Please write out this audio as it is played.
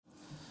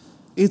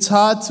It's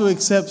hard to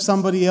accept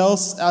somebody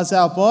else as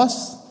our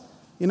boss,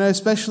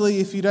 especially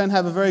if you don't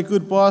have a very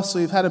good boss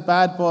or you've had a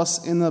bad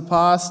boss in the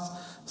past,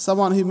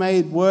 someone who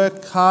made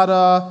work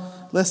harder,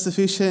 less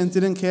efficient,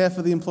 didn't care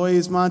for the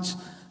employees much.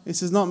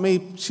 This is not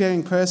me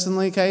sharing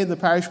personally, okay? The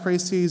parish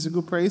priest here is a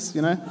good priest,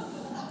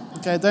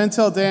 Okay, don't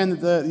tell Dan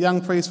that the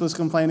young priest was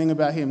complaining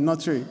about him.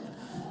 Not true.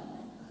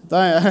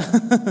 Don't.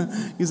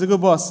 He's a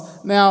good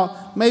boss.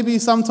 Now, maybe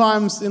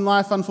sometimes in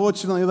life,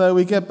 unfortunately, though,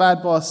 we get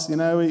bad boss. We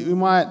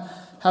might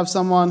have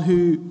someone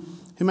who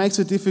makes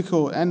it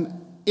difficult. And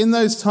in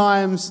those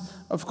times,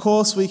 of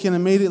course, we can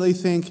immediately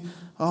think,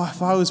 oh,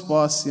 if I was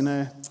boss,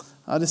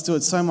 I'll just do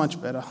it so much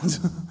better.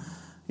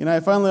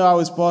 If only I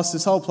was boss,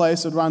 this whole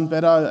place would run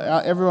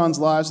better. Everyone's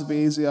lives would be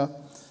easier.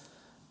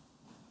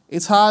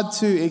 It's hard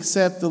to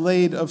accept the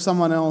lead of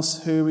someone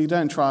else who we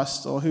don't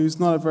trust or who's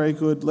not a very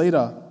good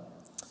leader.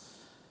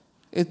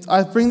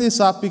 I bring this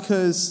up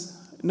because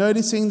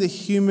noticing the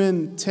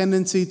human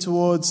tendency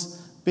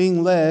towards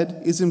being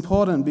led is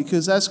important,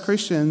 because as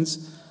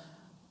Christians,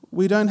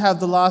 we don't have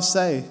the last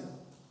say.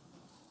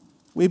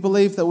 We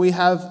believe that we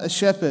have a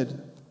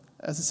shepherd,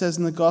 as it says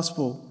in the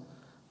gospel,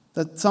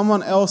 that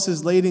someone else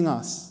is leading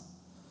us.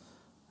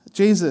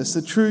 Jesus,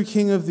 the true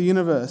King of the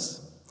universe.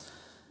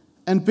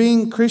 And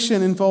being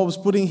Christian involves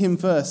putting him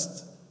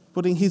first,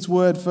 putting his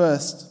word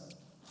first.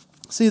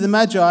 See, the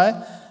Magi,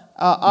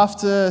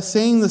 after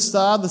seeing the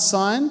star, the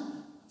sign,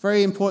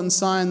 very important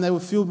sign, they were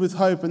filled with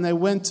hope and they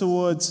went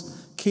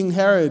towards King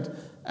Herod.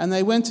 And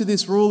they went to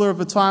this ruler of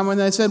a time when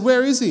they said,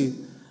 where is he?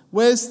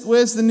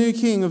 Where's the new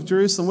king of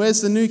Jerusalem?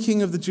 Where's the new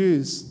king of the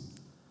Jews?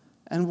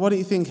 And what do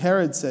you think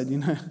Herod said?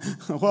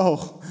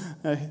 Whoa,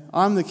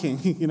 I'm the king,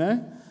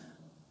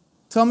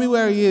 Tell me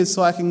where he is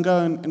so I can go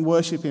and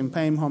worship him,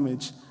 pay him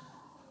homage.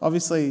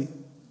 Obviously,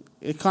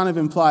 it kind of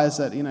implies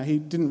that, he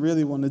didn't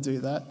really want to do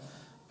that.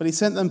 But he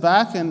sent them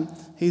back and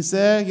he's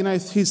there,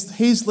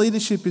 his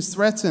leadership is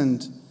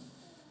threatened.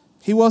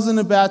 He wasn't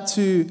about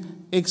to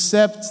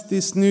accept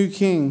this new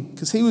king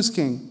because he was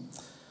king.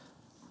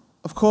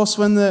 Of course,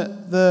 when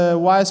the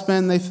wise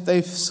men,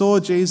 they saw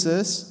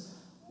Jesus,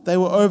 they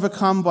were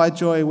overcome by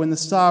joy when the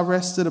star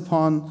rested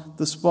upon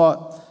the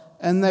spot.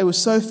 And they were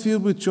so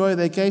filled with joy,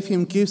 they gave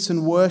him gifts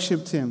and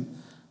worshipped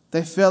him.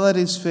 They fell at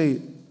his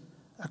feet.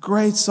 A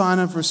great sign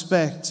of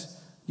respect.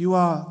 You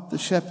are the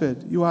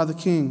shepherd. You are the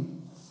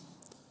king.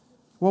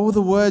 What were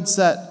the words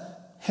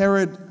that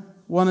Herod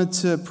wanted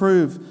to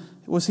prove?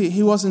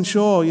 He wasn't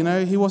sure,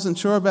 he wasn't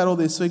sure about all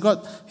this. So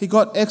he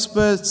got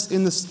experts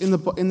in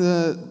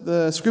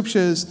the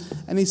scriptures,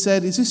 and he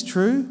said, "Is this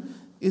true?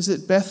 Is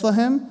it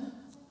Bethlehem?"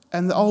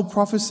 And the old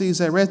prophecies,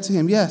 they read to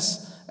him,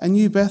 "Yes, and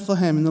you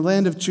Bethlehem in the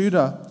land of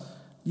Judah,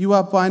 you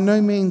are by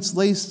no means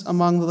least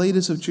among the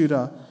leaders of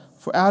Judah,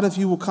 for out of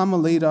you will come a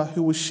leader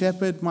who will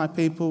shepherd my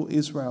people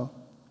Israel."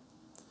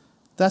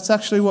 That's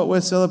actually what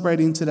we're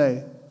celebrating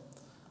today.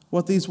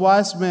 What these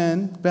wise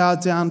men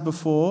bowed down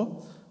before,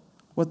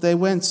 what they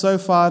went so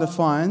far to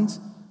find,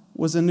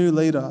 was a new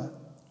leader,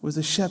 was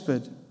a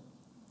shepherd.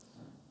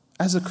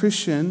 As a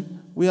Christian,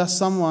 we are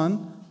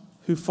someone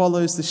who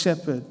follows the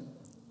shepherd,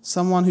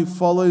 someone who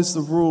follows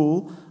the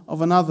rule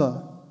of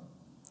another.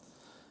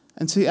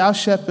 And see, our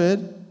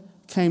shepherd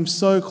came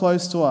so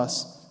close to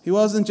us. He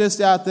wasn't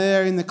just out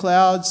there in the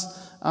clouds,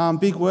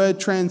 big word,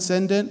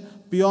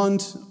 transcendent,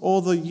 beyond all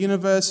the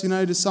universe,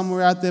 just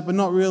somewhere out there, but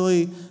not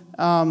really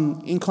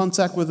in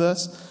contact with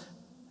us.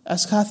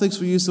 As Catholics,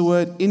 we use the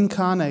word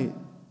incarnate,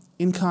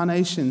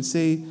 incarnation.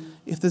 See,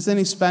 if there's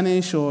any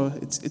Spanish or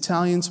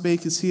Italian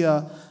speakers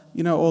here,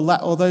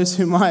 or those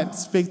who might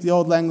speak the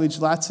old language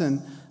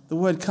Latin, the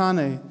word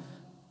carne,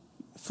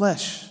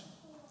 flesh,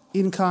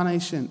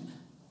 incarnation,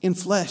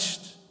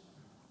 infleshed,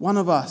 one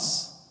of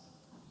us.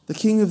 The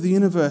King of the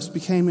universe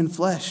became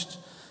infleshed.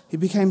 He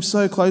became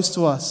so close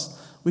to us.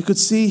 We could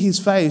see his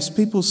face.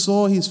 People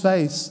saw his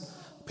face.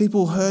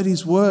 People heard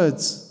his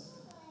words.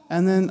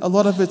 And then a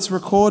lot of it's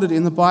recorded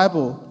in the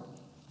Bible.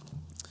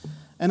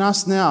 And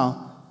us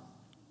now,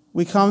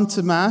 we come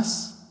to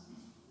Mass,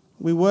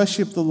 we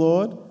worship the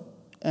Lord,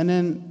 and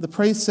then the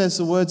priest says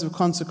the words of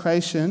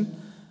consecration,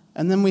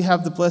 and then we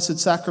have the Blessed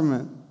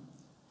Sacrament.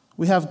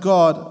 We have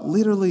God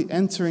literally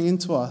entering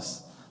into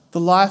us. The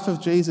life of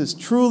Jesus,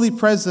 truly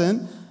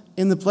present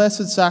in the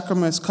Blessed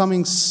Sacraments,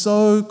 coming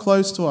so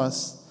close to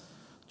us.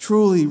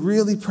 Truly,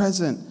 really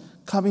present,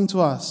 coming to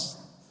us.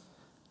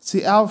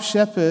 See, our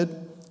shepherd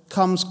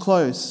comes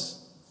close.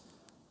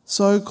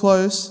 So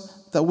close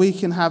that we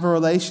can have a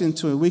relation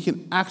to him. We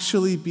can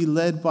actually be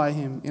led by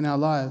him in our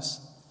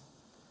lives.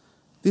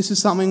 This is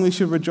something we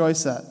should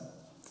rejoice at.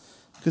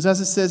 Because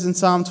as it says in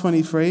Psalm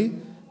 23,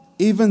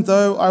 "Even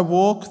though I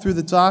walk through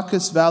the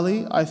darkest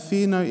valley, I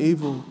fear no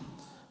evil,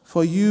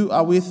 for you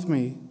are with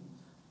me.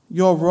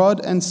 Your rod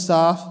and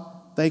staff,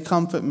 they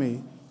comfort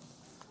me."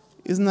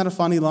 Isn't that a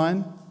funny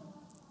line?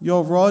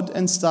 Your rod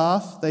and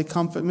staff, they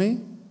comfort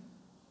me.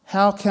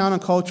 How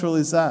countercultural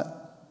is that?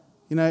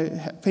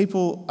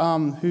 People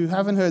who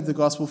haven't heard the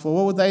gospel before,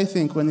 what would they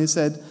think when they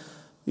said,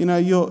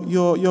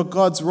 you're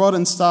God's rod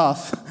and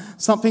staff?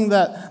 something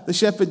that the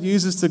shepherd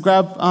uses to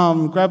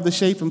grab the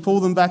sheep and pull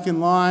them back in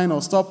line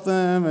or stop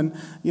them and,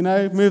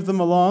 move them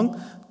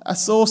along. A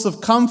source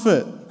of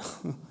comfort.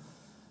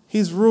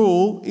 His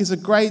rule is a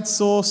great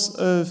source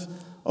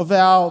of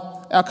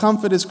our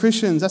comfort as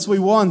Christians. That's what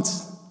we want.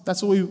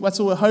 That's what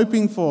we're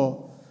hoping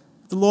for.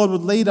 The Lord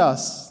would lead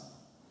us.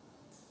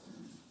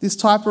 This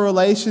type of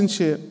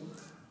relationship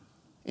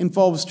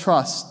involves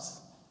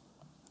trust.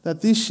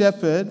 That this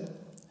shepherd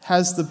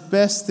has the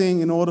best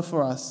thing in order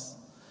for us.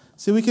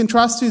 See, we can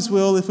trust his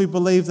will if we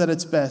believe that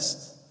it's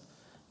best.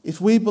 If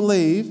we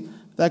believe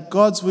that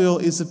God's will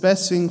is the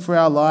best thing for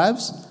our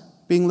lives,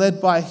 being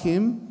led by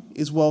him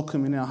is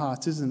welcome in our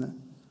hearts, isn't it?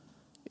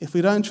 If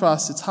we don't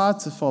trust, it's hard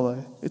to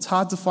follow. It's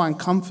hard to find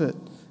comfort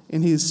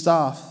in his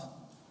staff.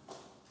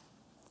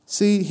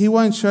 See, he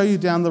won't show you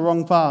down the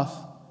wrong path.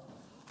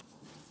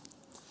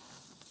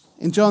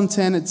 In John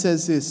 10 it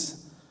says this,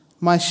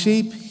 "My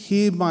sheep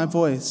hear my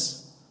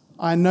voice.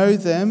 I know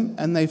them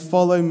and they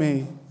follow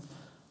me.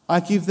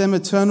 I give them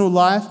eternal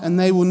life and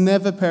they will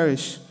never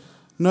perish.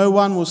 No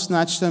one will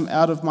snatch them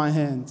out of my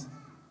hand."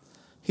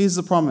 Here's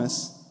the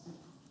promise.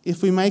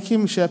 If we make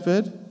him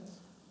shepherd,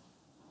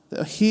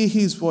 we'll hear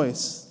his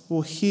voice.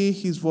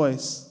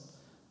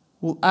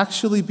 We'll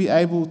actually be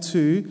able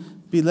to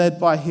be led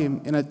by him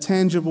in a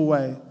tangible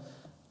way.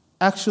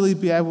 Actually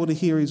be able to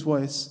hear his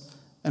voice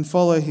and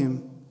follow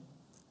him.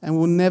 And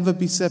we'll never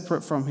be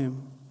separate from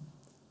him.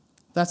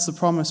 That's the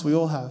promise we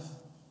all have.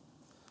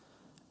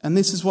 And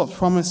this is what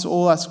promised to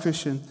all us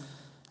Christians.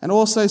 And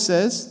also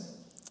says,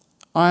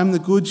 "I am the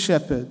good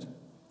shepherd.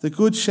 The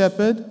good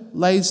shepherd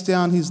lays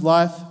down his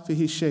life for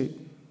his sheep.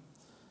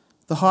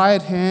 The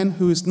hired hand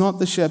who is not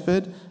the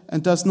shepherd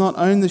and does not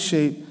own the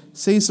sheep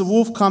sees the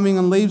wolf coming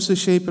and leaves the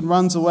sheep and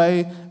runs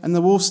away, and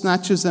the wolf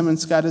snatches them and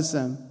scatters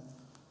them."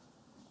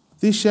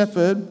 This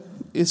shepherd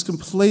is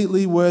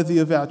completely worthy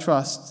of our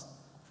trust.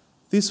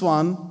 This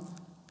one,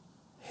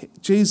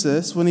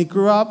 Jesus, when he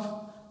grew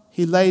up,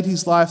 he laid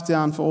his life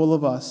down for all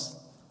of us.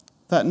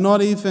 That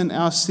not even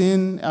our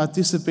sin, our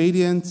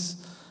disobedience,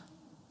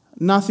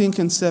 nothing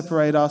can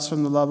separate us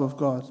from the love of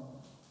God.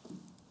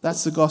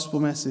 That's the gospel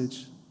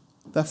message.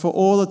 That for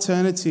all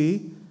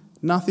eternity,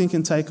 nothing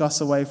can take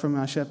us away from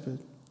our shepherd.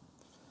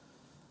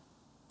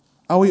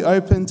 Are we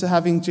open to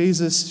having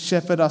Jesus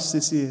shepherd us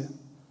this year?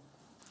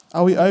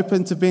 Are we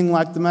open to being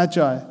like the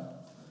Magi?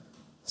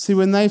 See,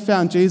 when they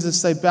found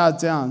Jesus, they bowed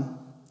down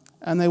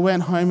and they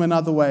went home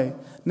another way.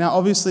 Now,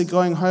 obviously,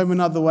 going home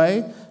another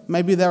way,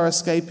 maybe they were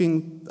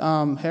escaping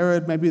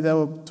Herod, maybe they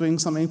were doing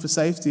something for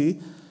safety.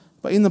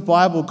 But in the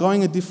Bible,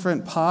 going a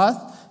different path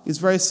is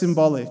very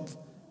symbolic.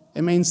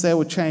 It means they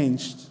were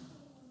changed.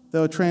 They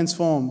were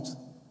transformed.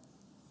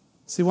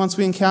 See, once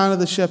we encounter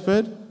the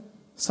shepherd,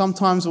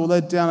 sometimes we're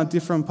led down a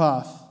different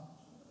path.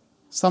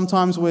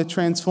 Sometimes we're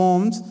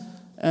transformed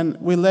and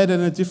we're led in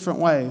a different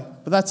way.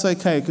 But that's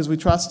okay because we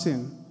trust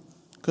him.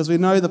 Because we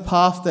know the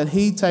path that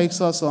he takes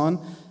us on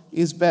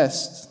is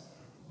best.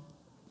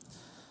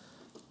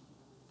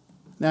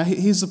 Now,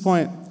 here's the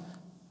point.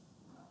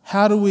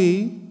 How do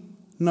we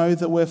know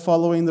that we're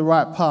following the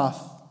right path?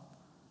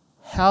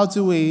 How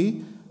do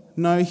we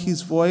know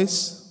his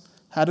voice?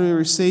 How do we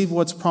receive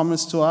what's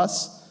promised to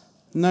us?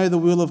 Know the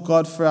will of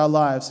God for our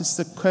lives? It's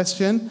the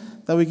question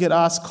that we get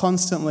asked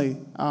constantly.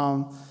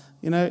 And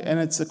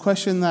it's a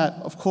question that,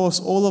 of course,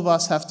 all of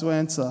us have to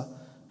answer.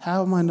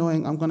 How am I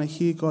knowing I'm going to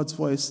hear God's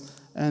voice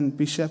and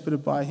be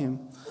shepherded by him?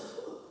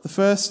 The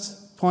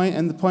first point,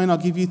 and the point I'll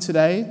give you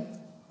today,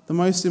 the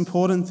most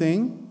important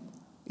thing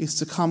is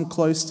to come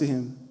close to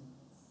him.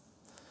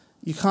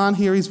 You can't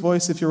hear his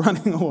voice if you're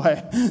running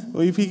away.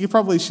 Well, you could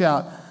probably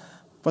shout.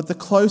 But the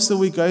closer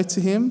we go to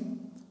him,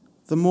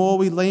 the more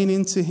we lean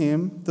into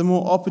him, the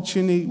more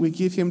opportunity we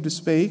give him to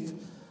speak,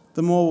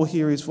 the more we'll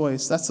hear his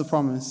voice. That's the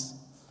promise.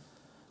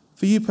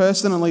 For you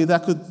personally,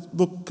 that could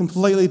look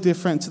completely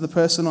different to the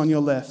person on your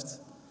left.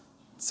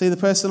 See, the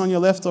person on your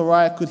left or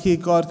right could hear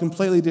God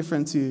completely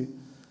different to you.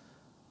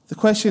 The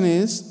question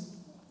is,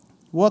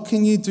 what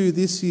can you do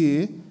this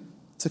year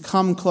to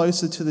come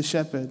closer to the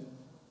shepherd?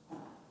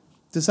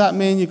 Does that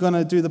mean you're going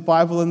to do the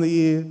Bible in the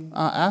Year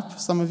app?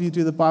 Some of you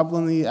do the Bible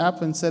in the Year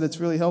app and said it's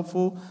really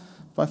helpful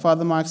by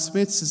Father Mike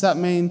Smith. Does that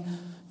mean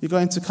you're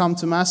going to come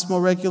to Mass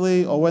more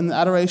regularly, or when the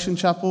Adoration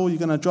Chapel, you're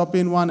going to drop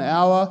in 1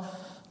 hour?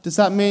 Does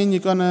that mean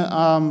you're going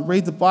to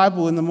read the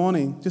Bible in the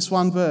morning, just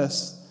one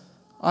verse?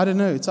 I don't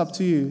know. It's up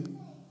to you.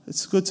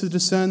 It's good to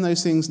discern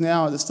those things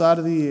now at the start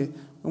of the year.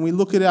 When we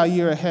look at our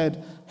year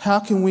ahead, how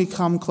can we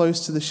come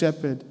close to the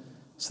shepherd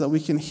so that we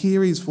can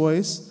hear his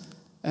voice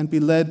and be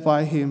led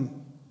by him?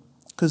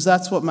 Because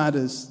that's what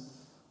matters.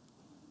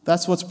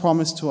 That's what's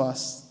promised to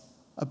us.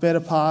 A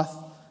better path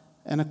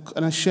and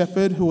a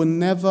shepherd who will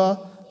never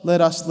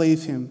let us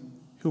leave him,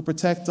 who will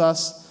protect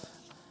us,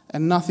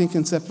 and nothing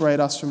can separate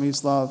us from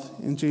his love.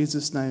 In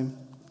Jesus' name,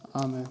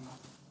 amen.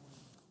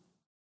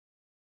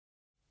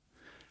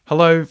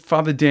 Hello,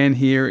 Father Dan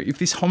here. If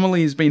this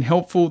homily has been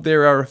helpful,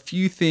 there are a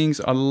few things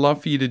I'd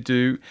love for you to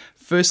do.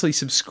 Firstly,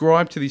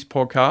 subscribe to this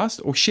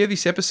podcast or share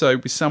this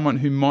episode with someone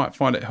who might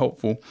find it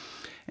helpful.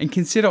 And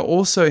consider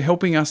also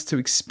helping us to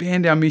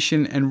expand our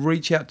mission and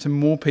reach out to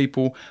more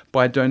people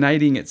by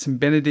donating at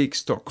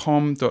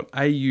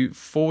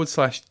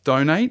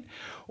stbenedicts.com.au/donate,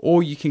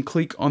 or you can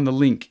click on the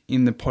link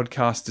in the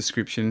podcast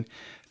description.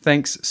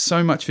 Thanks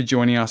so much for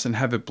joining us and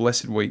have a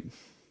blessed week.